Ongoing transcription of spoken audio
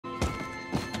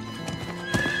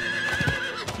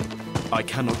I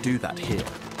cannot do that here.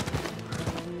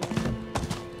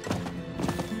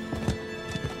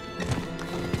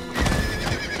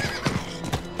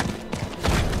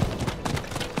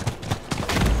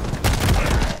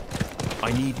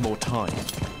 I need more time.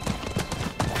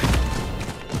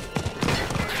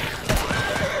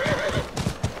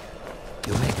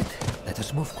 You made it. Let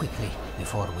us move quickly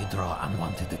before we draw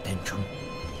unwanted attention.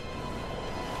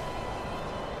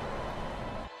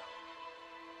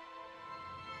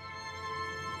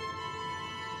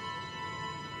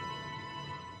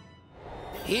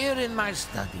 Here in my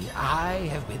study, I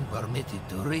have been permitted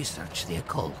to research the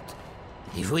occult.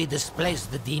 If we displace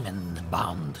the demon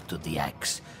bound to the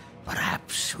axe,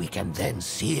 perhaps we can then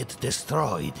see it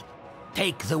destroyed.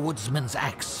 Take the woodsman's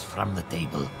axe from the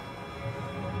table.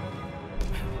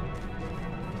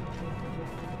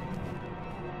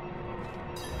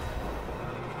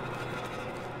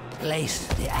 Place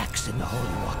the axe in the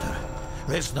holy water.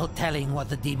 There's no telling what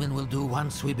the demon will do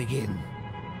once we begin.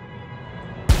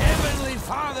 Heavenly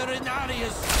Father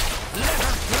Inarius, let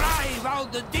us drive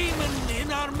out the demon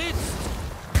in our midst.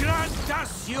 Grant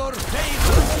us your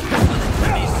favor.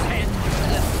 Let me send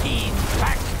the fiend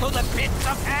back to the pits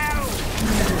of hell.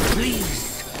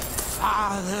 Please,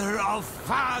 Father of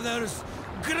Fathers,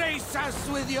 grace us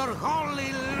with your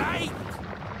holy light.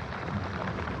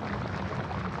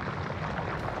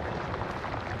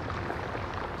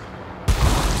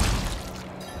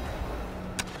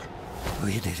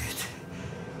 We did it.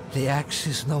 The axe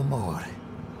is no more.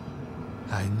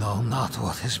 I know not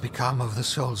what has become of the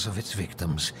souls of its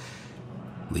victims.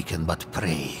 We can but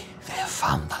pray they have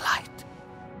found the light.